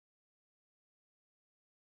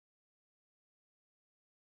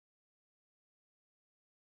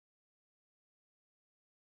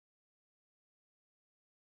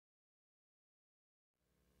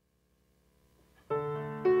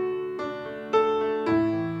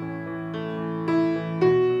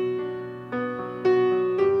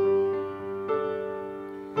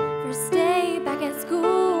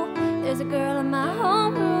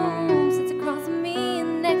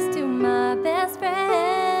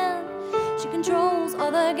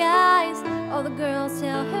other guys. All the girls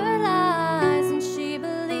tell her lies, and she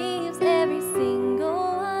believes every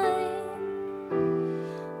single one.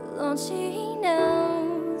 Lord, she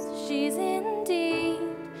knows she's in deep,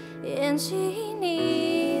 and she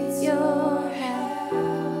needs your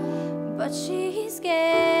help, but she's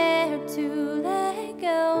scared to let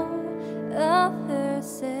go of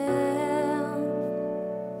herself.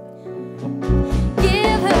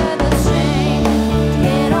 Give her the strength to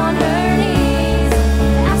get on her knees,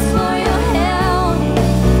 ask for your help.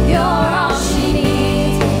 You're all she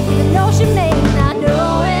needs, even though she may not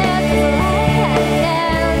know it. The light at the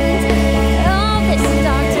end of this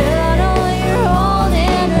dark tunnel, you're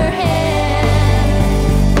holding her hand.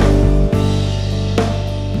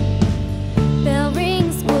 Bell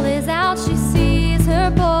rings, school is out. She sees her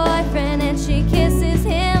boyfriend and she kisses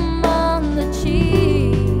him on the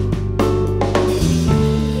cheek.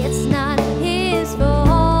 It's not his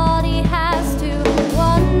fault, he has to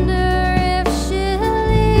wonder if she'll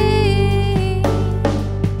leave.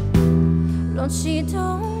 Lord, she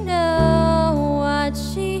don't